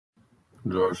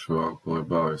Joshua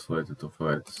Culibao is slated to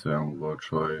fight Seung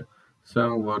Choi.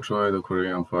 Seung Choi, the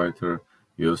Korean fighter,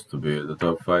 used to be the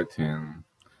top fight in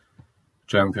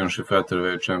Championship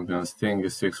featherweight champion. Sting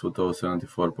is 6'0",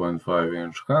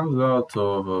 74.5-inch. Comes out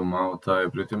of Muay Thai,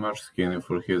 pretty much skinny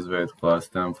for his weight class.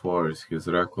 10-4 is his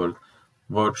record.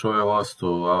 Choi lost to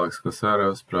Alex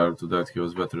Caceres. Prior to that, he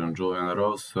was better than Julian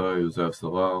Rosa, Youssef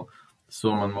Salal,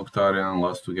 Suman Mokhtarian,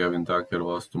 lost to Gavin Tucker,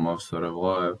 lost to Movsar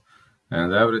Evloev.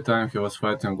 And every time he was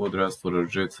fighting good wrestler or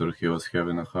jiu-jitsu, he was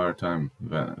having a hard time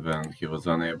when he was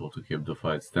unable to keep the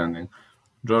fight standing.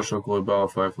 Joshua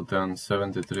Culibao, 5'10",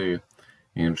 73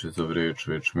 inches of reach,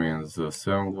 which means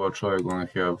Seung Choi gonna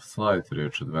have slight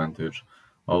reach advantage.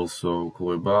 Also,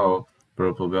 Culibao,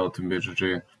 purple belt in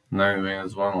BJJ, 9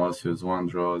 wins, 1 losses, 1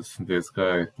 draws. This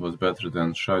guy was better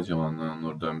than Shadjilan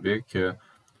Nurdambike.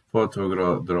 Fought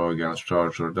to draw against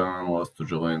Charles Jordan, lost to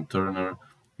Jolene Turner.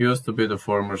 He used to be the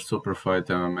former Superfight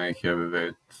MMA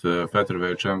heavyweight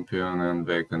featherweight champion and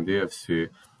vacant DFC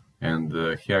and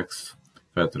Hex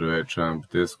featherweight champ.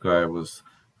 This guy was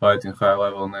fighting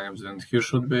high-level names, and he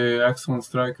should be an excellent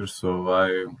striker. So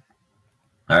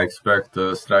I expect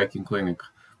a striking clinic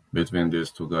between these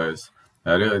two guys.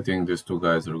 I really think these two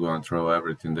guys are going to throw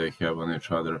everything they have on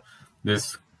each other.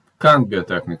 This can't be a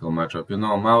technical matchup. You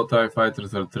know, Muay Thai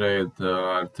fighters are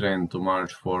trained to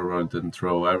march forward and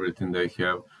throw everything they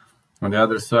have. On the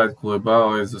other side,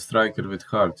 Culibao is a striker with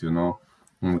heart, you know.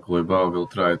 And Culibao will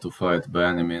try to fight by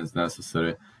any means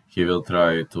necessary. He will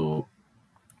try to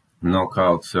knock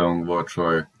out Seung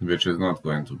Choi, which is not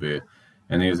going to be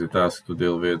an easy task to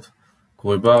deal with.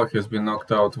 Culibao has been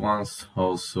knocked out once.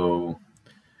 Also,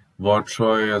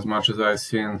 Choi, as much as I've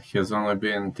seen, has only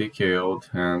been TKO'd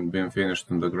and been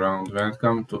finished on the ground. When it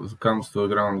comes to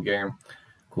the ground game,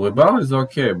 Culibao is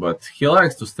okay, but he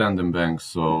likes to stand and bang,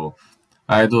 so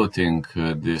I do think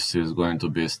this is going to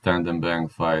be a stand and bang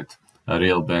fight, a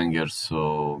real banger,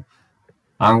 so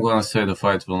I'm gonna say the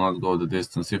fight will not go the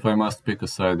distance. If I must pick a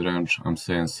side range, I'm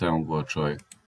saying Seung Choi.